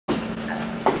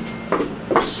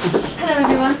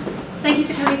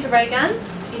RAYGUN.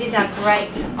 It is our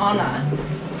great honour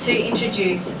to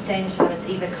introduce Danish artist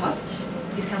Eva Koch,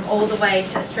 who's come all the way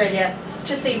to Australia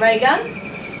to see RAYGUN.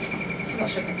 I'm not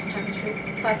sure if that's entirely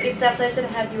true, but it's our pleasure to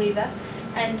have you, Eva,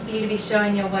 and for you to be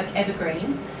showing your work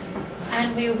Evergreen.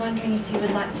 And we were wondering if you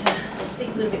would like to speak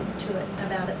a little bit to it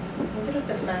about it. A little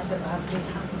bit about it, I'd be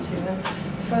happy to. And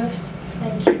first,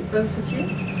 thank you, both of you.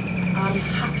 I'm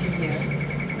happy here.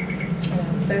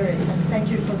 Very, and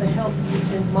thank you for the help. You've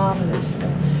been marvelous.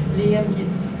 Liam, you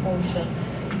also.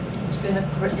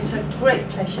 It's a great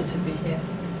pleasure to be here.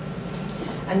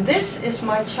 And this is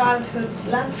my childhood's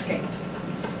landscape.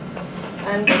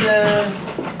 And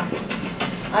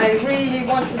I really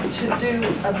wanted to do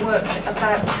a work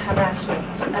about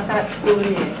harassment, about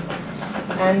bullying.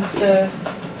 And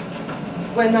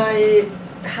when I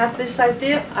had this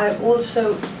idea, I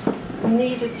also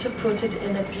needed to put it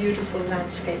in a beautiful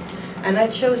landscape. And I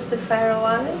chose the Faroe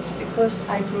Islands because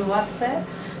I grew up there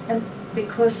and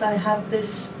because I have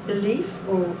this belief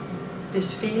or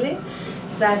this feeling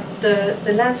that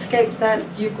the landscape that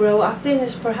you grow up in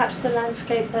is perhaps the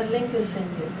landscape that lingers in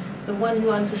you, the one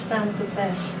you understand the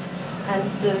best.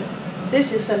 And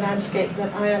this is a landscape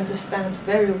that I understand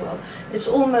very well. It's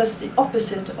almost the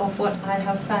opposite of what I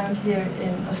have found here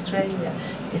in Australia.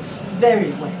 It's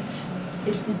very wet.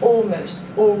 It almost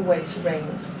always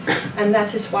rains, and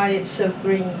that is why it's so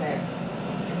green there.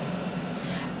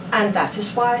 And that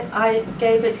is why I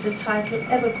gave it the title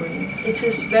Evergreen. It's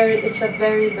a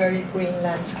very, very green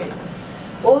landscape.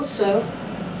 Also,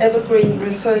 Evergreen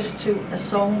refers to a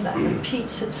song that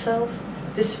repeats itself.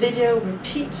 This video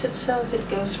repeats itself. It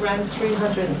goes around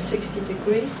 360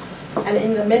 degrees. And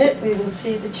in a minute we will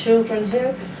see the children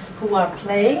here who are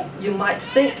playing, you might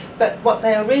think, but what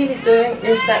they are really doing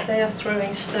is that they are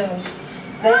throwing stones.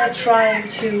 They are trying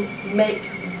to make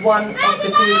one of the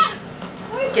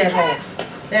group get off.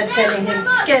 They're telling him,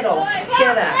 get off,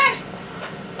 get out.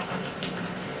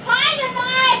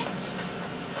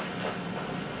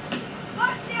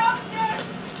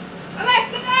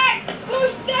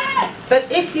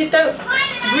 But if you don't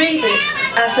read it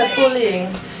as a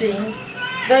bullying scene,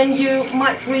 then you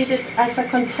might read it as a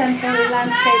contemporary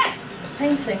landscape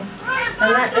painting,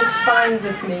 and that is fine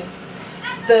with me.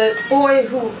 The boy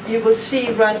who you will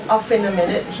see run off in a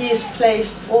minute, he is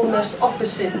placed almost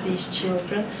opposite these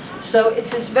children, so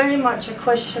it is very much a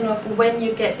question of when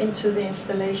you get into the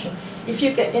installation. If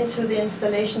you get into the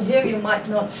installation here, you might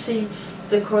not see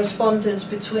the correspondence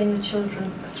between the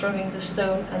children throwing the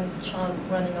stone and the child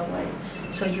running away,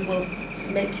 so you will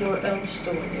make your own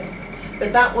story.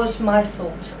 But that was my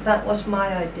thought, that was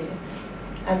my idea.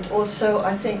 And also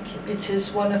I think it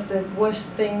is one of the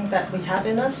worst things that we have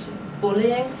in us,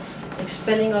 bullying,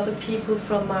 expelling other people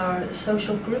from our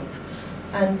social group.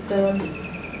 And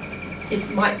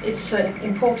it's an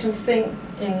important thing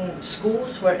in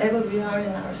schools, wherever we are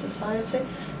in our society,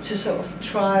 to sort of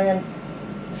try and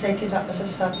take it up as a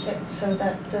subject so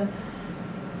that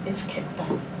it's kept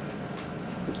down.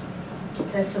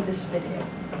 Therefore this video.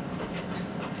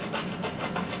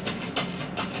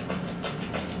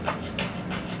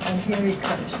 And here he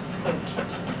comes, poor kid.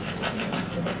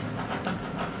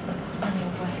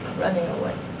 Running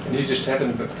away. And you just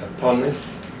happened upon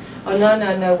this? Oh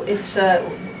no! It's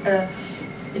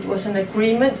it was an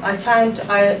agreement. I found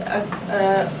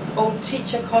an old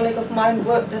teacher colleague of mine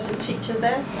worked as a teacher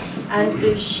there,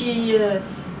 and she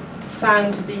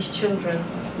found these children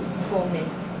for me.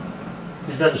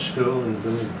 Is that a school in the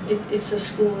village? It's a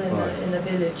school in a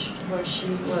village where she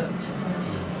worked.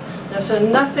 Yes. No, so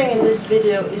nothing in this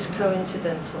video is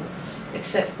coincidental,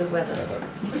 except the weather.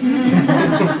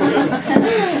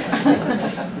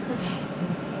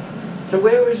 So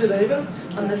where is it, Eva?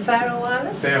 On the Faroe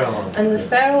Islands. Faroe Islands. And the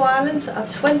Faroe Islands are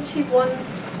 21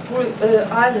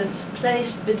 islands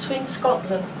placed between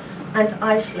Scotland and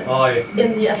Iceland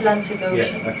in the Atlantic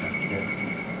Ocean. Yeah, okay.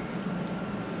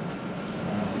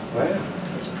 Where?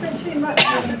 It's pretty much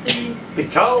on the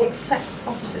exact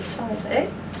opposite side, eh?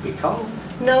 Be cold?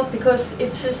 No, because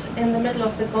it is in the middle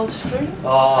of the Gulf Stream,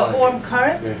 a warm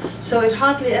current, yeah. So it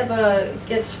hardly ever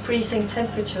gets freezing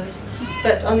temperatures.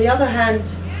 But on the other hand,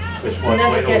 it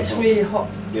never gets really hot.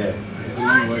 Yeah.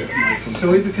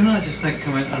 So Eva, can I just make a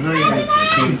comment? I know you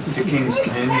went to Kings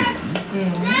Canyon,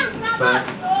 but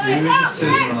there is a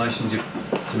certain relationship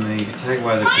to me, if you take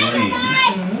away the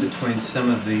green, between some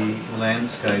of the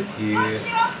landscape here,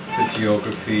 the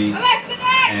geography,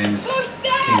 and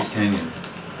Kings Canyon.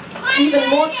 Even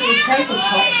more to the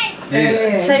tabletop.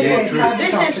 Yes. Tabletop.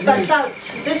 This is basalt.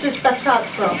 This is basalt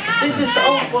rock. This is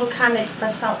old volcanic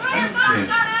basalt rock.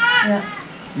 Yeah. Yeah.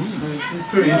 It's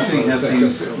very interesting how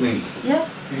things link. Yeah.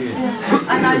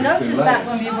 Yeah. And I noticed that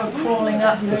when we were crawling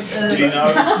up. Do you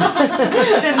know?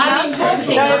 I mean,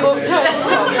 talking.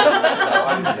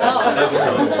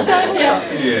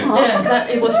 Yeah, that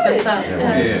it was bizarre.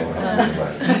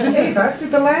 Eva,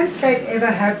 did the landscape ever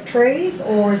have trees,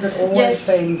 or is it always Yes,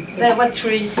 been? there were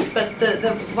trees, but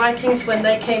the Vikings, when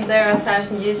they came there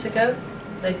 1,000 years ago,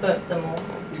 they burnt them all.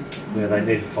 Yeah, they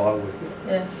needed firewood.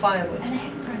 Yeah, firewood. And they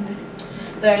haven't grown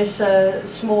back. There is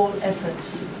small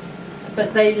efforts,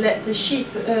 but they let the sheep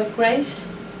graze.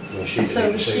 Well, she So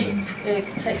didn't the see sheep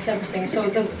them. takes everything. So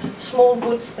the small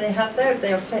woods they have there,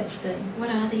 they are fenced in. What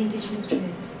are the indigenous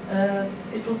trees?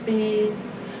 It would be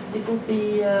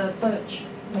birch.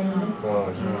 Oh,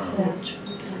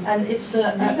 Yeah. And it's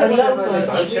a Didn't they low make the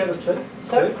boats birch. out of birch?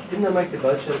 Sorry? Didn't they make the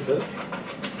boats out of birch?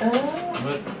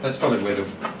 That's probably where the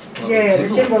Yeah, the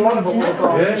timber, a lot of it will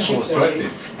go. Yeah. Or straight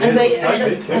did. And they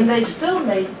Yeah. and they still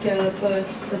make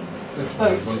boats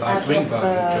boats out of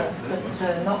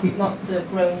but not the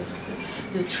grown.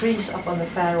 The trees up on the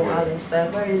Faroe Islands, they're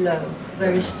very low,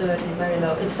 very sturdy, very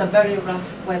low. It's a very rough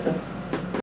weather.